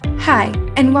Hi,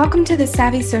 and welcome to the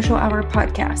Savvy Social Hour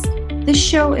podcast. This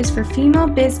show is for female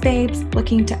biz babes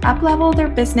looking to up-level their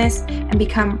business and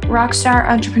become rockstar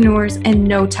entrepreneurs in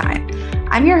no time.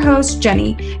 I'm your host,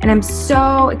 Jenny, and I'm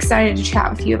so excited to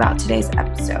chat with you about today's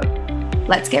episode.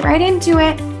 Let's get right into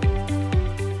it.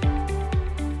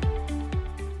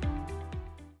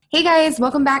 Hey guys,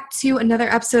 welcome back to another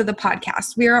episode of the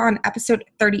podcast. We are on episode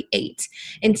 38,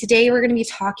 and today we're going to be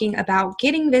talking about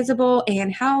getting visible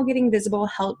and how getting visible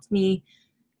helped me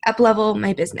up-level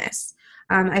my business.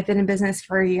 I've been in business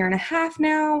for a year and a half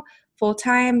now,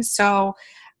 full-time, so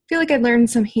I feel like I learned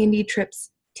some handy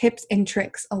tips and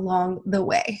tricks along the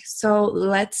way. So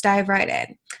let's dive right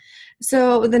in.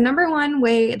 So the number one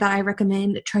way that I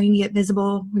recommend trying to get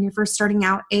visible when you're first starting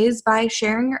out is by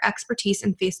sharing your expertise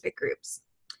in Facebook groups.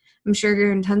 I'm sure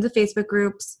you're in tons of Facebook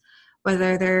groups,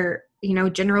 whether they're,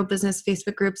 general business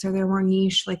Facebook groups or they're more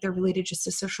niche, like they're related just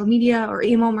to social media or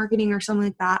email marketing or something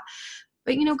like that.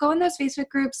 But, go in those Facebook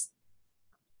groups,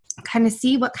 kind of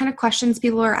see what kind of questions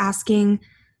people are asking,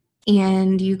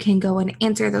 and you can go and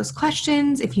answer those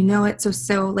questions if you know it.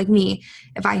 So like me,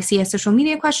 if I see a social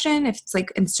media question, if it's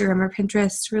like Instagram or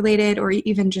Pinterest related, or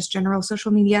even just general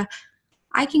social media,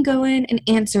 I can go in and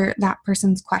answer that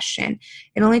person's question.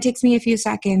 It only takes me a few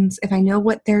seconds. If I know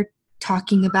what they're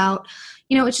talking about,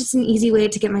 it's just an easy way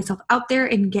to get myself out there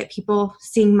and get people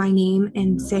seeing my name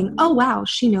and saying, oh, wow,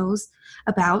 she knows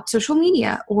about social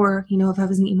media. Or, if I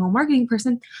was an email marketing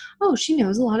person, oh, she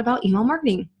knows a lot about email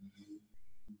marketing.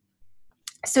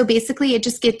 So basically, it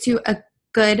just gets you a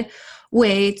good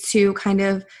way to kind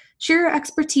of share your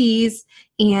expertise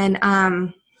and,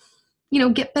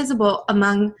 get visible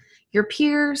among your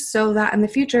peers, so that in the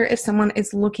future, if someone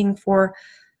is looking for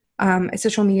a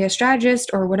social media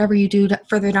strategist or whatever you do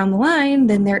further down the line,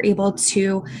 then they're able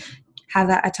to have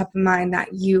that at top of mind that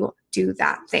you do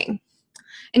that thing.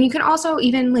 And you can also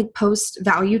even post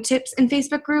value tips in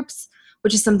Facebook groups,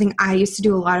 which is something I used to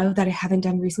do a lot of that I haven't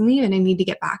done recently and I need to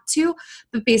get back to.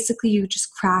 But basically, you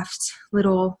just craft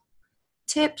little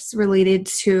tips related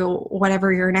to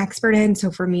whatever you're an expert in.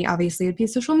 So for me, obviously, it'd be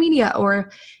social media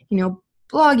or,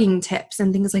 blogging tips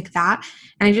and things like that.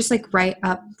 And I just write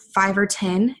up 5 or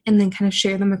 10 and then kind of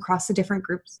share them across the different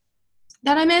groups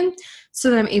that I'm in, so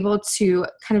that I'm able to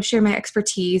kind of share my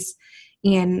expertise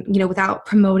and, without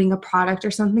promoting a product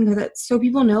or something, or that so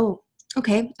people know,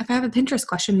 okay, if I have a Pinterest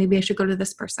question, maybe I should go to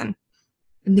this person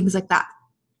and things like that.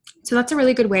 So that's a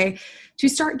really good way to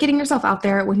start getting yourself out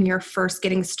there when you're first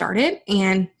getting started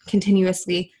and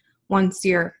continuously once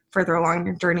you're further along in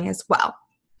your journey as well.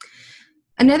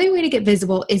 Another way to get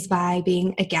visible is by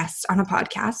being a guest on a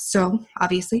podcast. So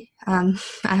obviously, I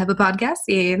have a podcast,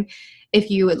 and if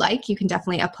you would like, you can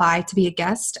definitely apply to be a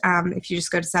guest. If you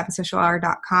just go to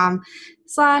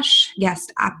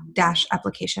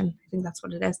savvysocialhour.com/guest-application, I think that's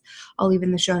what it is. I'll leave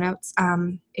in the show notes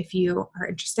if you are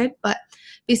interested. But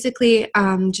basically,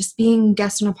 just being a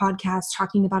guest on a podcast,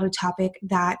 talking about a topic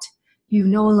that you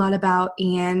know a lot about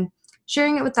and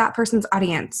sharing it with that person's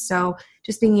audience. So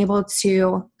just being able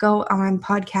to go on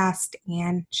podcast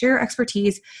and share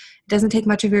expertise. It doesn't take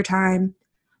much of your time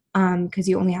because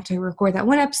you only have to record that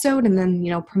one episode and then,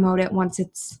 promote it once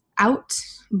it's out.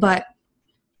 But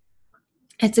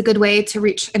it's a good way to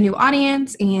reach a new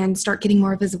audience and start getting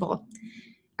more visible.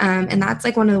 And that's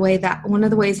one of the ways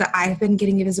that I've been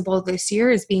getting visible this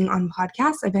year is being on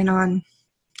podcasts. I've been on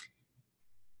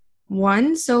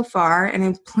one so far, and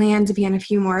I plan to be on a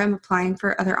few more. I'm applying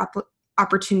for other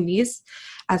opportunities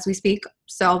as we speak.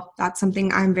 So that's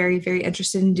something I'm very, very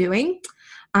interested in doing.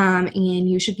 And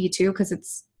you should be too, because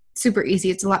it's super easy.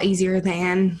 It's a lot easier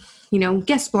than,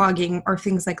 guest blogging or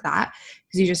things like that,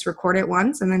 because you just record it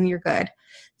once and then you're good.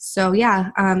 So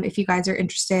yeah, if you guys are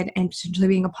interested in potentially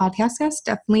being a podcast guest,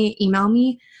 definitely email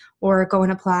me or go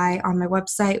and apply on my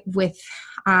website with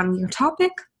your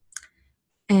topic.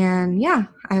 And yeah,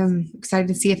 I'm excited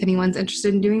to see if anyone's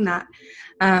interested in doing that.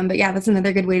 But yeah, that's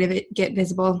another good way to get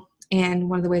visible. And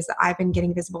one of the ways that I've been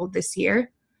getting visible this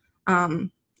year. And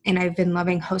I've been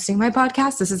loving hosting my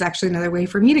podcast. This is actually another way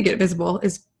for me to get visible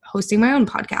is hosting my own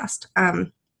podcast.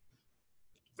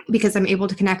 Because I'm able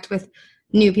to connect with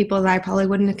new people that I probably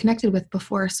wouldn't have connected with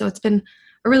before. So it's been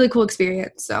a really cool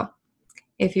experience. So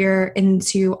if you're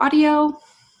into audio,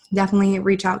 definitely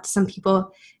reach out to some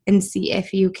people and see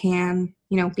if you can,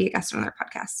 be a guest on their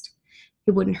podcast.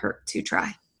 It wouldn't hurt to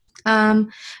try.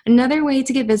 Another way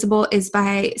to get visible is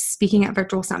by speaking at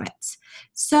virtual summits.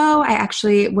 So I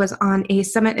actually was on a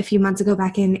summit a few months ago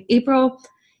back in April.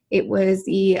 It was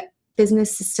the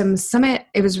Business Systems Summit.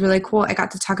 It was really cool. I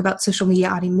got to talk about social media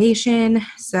automation.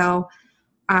 So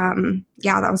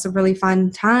that was a really fun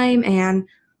time. And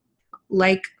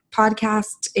like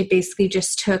podcast, it basically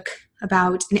just took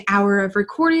about an hour of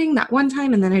recording that one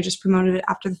time, and then I just promoted it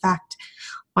after the fact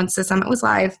once the summit was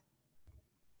live.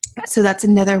 So that's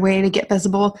another way to get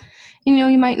visible. You know,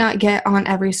 you might not get on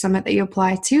every summit that you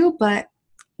apply to, but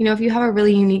you know, if you have a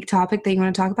really unique topic that you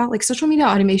want to talk about, like social media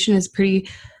automation is pretty,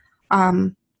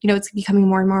 you know, it's becoming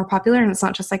more and more popular, and it's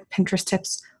not just like Pinterest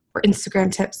tips or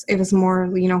Instagram tips. It is more,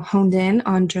 you know, honed in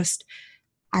on just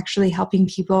actually helping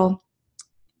people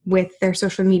with their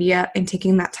social media and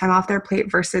taking that time off their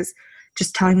plate versus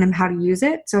just telling them how to use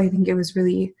it. So I think it was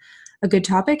really a good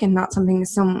topic and not something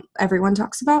everyone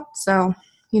talks about. So,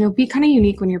 you know, be kind of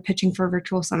unique when you're pitching for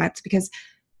virtual summits, because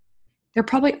they're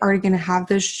probably already going to have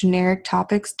those generic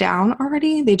topics down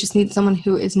already. They just need someone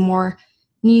who is more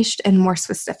niched and more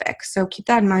specific. So keep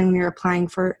that in mind when you're applying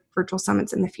for virtual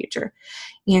summits in the future.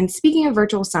 And speaking of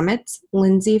virtual summits,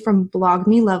 Lindsay from Blog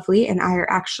Me Lovely and I are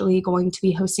actually going to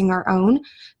be hosting our own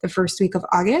the first week of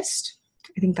August.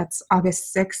 I think that's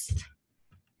August 6th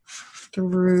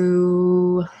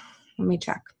through, let me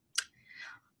check,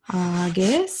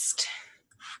 August.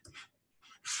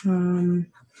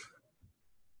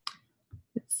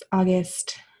 It's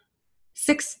August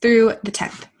 6th through the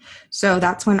 10th. So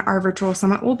that's when our virtual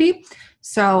summit will be.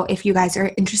 So if you guys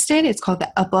are interested, it's called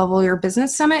the Uplevel Your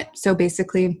Business Summit. So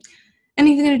basically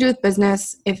anything to do with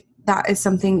business, if that is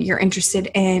something you're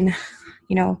interested in,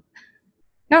 you know,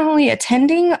 not only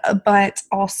attending, but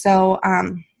also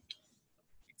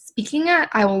speaking at,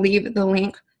 I will leave the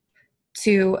link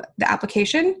to the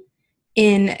application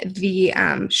in the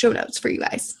show notes for you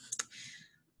guys.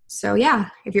 So yeah,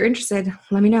 if you're interested,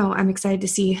 let me know. I'm excited to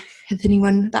see if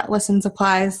anyone that listens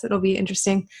applies. It'll be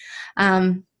interesting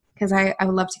because I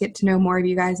would love to get to know more of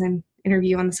you guys and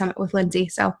interview on the summit with Lindsay.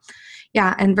 So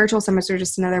yeah, and virtual summits are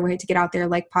just another way to get out there,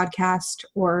 like podcast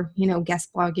or, you know, guest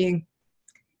blogging.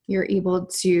 You're able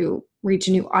to reach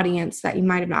a new audience that you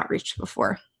might have not reached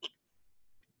before.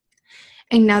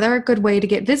 Another good way to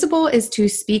get visible is to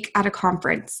speak at a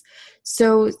conference.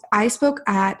 So I spoke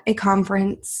at a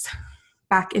conference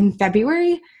back in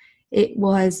February. It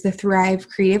was the Thrive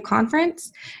Creative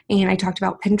Conference, and I talked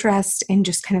about Pinterest and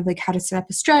just kind of like how to set up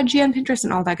a strategy on Pinterest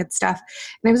and all that good stuff.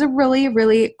 And it was a really,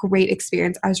 really great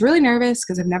experience. I was really nervous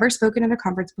because I've never spoken at a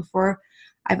conference before.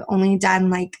 I've only done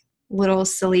like little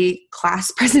silly class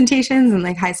presentations in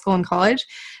like high school and college.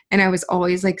 And I was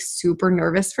always like super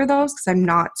nervous for those because I'm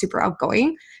not super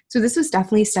outgoing. So this was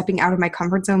definitely stepping out of my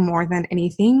comfort zone more than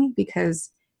anything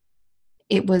because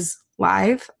it was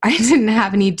live. I didn't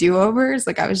have any do-overs.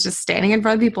 Like I was just standing in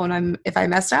front of people, and if I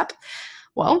messed up,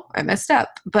 well, I messed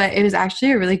up. But it was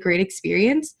actually a really great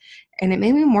experience, and it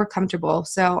made me more comfortable.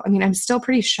 So, I mean, I'm still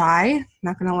pretty shy,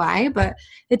 not going to lie, but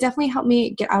it definitely helped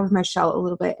me get out of my shell a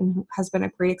little bit and has been a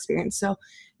great experience. So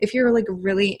if you're like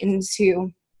really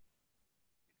into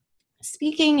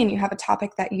speaking and you have a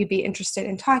topic that you'd be interested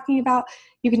in talking about,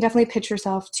 you can definitely pitch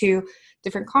yourself to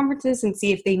different conferences and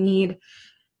see if they need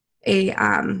a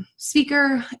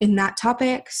speaker in that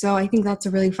topic. So I think that's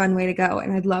a really fun way to go,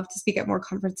 and I'd love to speak at more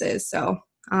conferences. So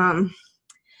I'm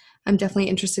definitely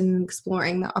interested in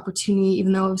exploring the opportunity,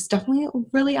 even though it was definitely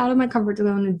really out of my comfort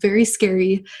zone and very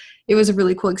scary. It was a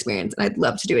really cool experience, and I'd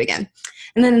love to do it again.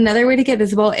 And then another way to get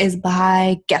visible is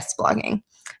by guest blogging.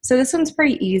 So this one's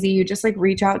pretty easy. You just like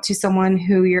reach out to someone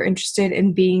who you're interested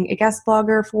in being a guest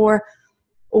blogger for,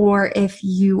 or if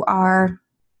you are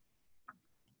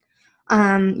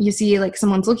you see like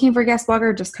someone's looking for a guest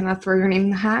blogger, just kind of throw your name in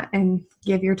the hat and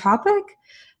give your topic.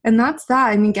 And that's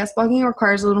that. I mean, guest blogging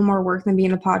requires a little more work than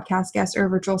being a podcast guest or a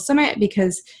virtual summit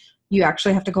because you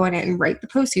actually have to go in it and write the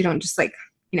post. You don't just like,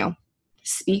 you know,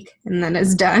 speak and then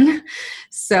it's done.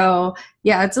 So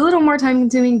yeah, it's a little more time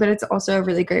consuming, but it's also a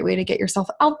really great way to get yourself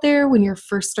out there when you're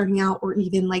first starting out, or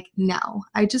even like now.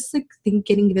 I just like think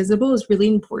getting visible is really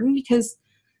important because,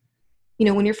 you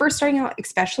know, when you're first starting out,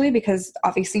 especially because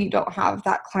obviously you don't have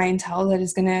that clientele that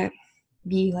is going to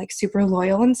be like super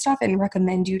loyal and stuff and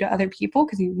recommend you to other people,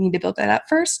 because you need to build that up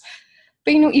first.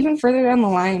 But, you know, even further down the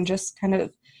line, just kind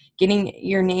of getting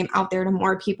your name out there to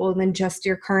more people than just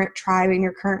your current tribe and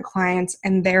your current clients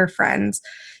and their friends.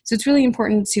 So it's really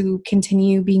important to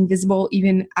continue being visible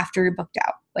even after you're booked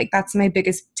out. Like that's my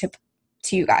biggest tip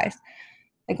to you guys.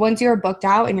 Like once you're booked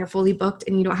out and you're fully booked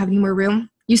and you don't have any more room,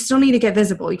 you still need to get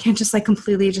visible. You can't just like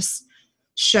completely just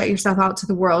shut yourself out to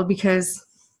the world because,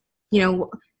 you know,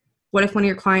 what if one of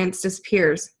your clients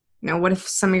disappears? You know, what if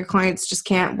some of your clients just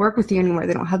can't work with you anymore?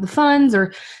 They don't have the funds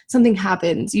or something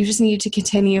happens. You just need to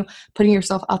continue putting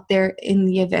yourself out there in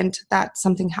the event that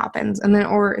something happens, and then,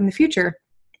 or in the future.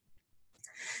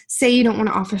 say you don't want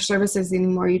to offer services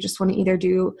anymore, you just want to either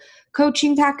do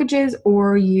coaching packages,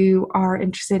 or you are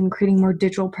interested in creating more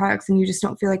digital products and you just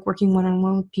don't feel like working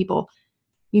one-on-one with people.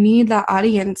 You need that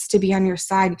audience to be on your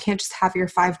side. You can't just have your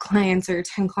 5 clients or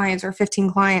 10 clients or 15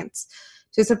 clients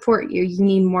to support you. You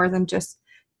need more than just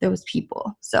those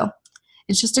people. So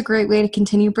it's just a great way to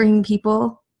continue bringing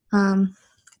people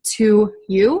to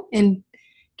you and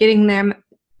getting them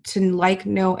to like,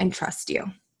 know, and trust you.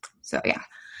 So yeah,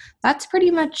 that's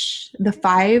pretty much the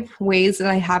 5 ways that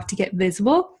I have to get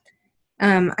visible.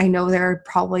 I know there are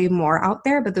probably more out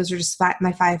there, but those are just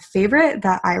my 5 favorite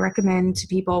that I recommend to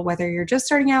people, whether you're just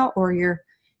starting out or you're,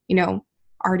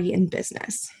 already in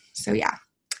business. So yeah.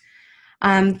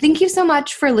 Thank you so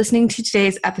much for listening to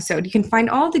today's episode. You can find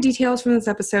all the details from this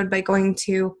episode by going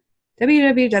to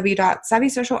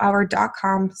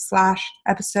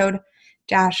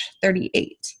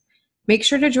www.savvysocialhour.com/episode-38. Make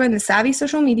sure to join the Savvy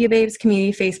Social Media Babes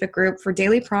community Facebook group for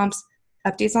daily prompts,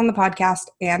 updates on the podcast,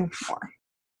 and more.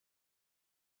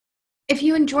 If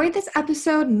you enjoyed this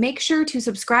episode, make sure to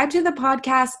subscribe to the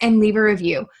podcast and leave a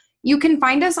review. You can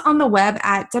find us on the web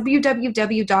at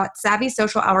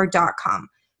www.savvysocialhour.com.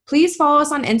 Please follow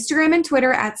us on Instagram and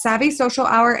Twitter at Savvy Social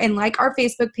Hour and like our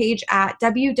Facebook page at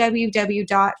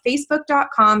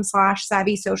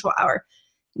www.facebook.com/Savvy Social Hour.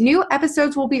 New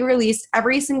episodes will be released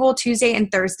every single Tuesday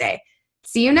and Thursday.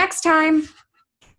 See you next time.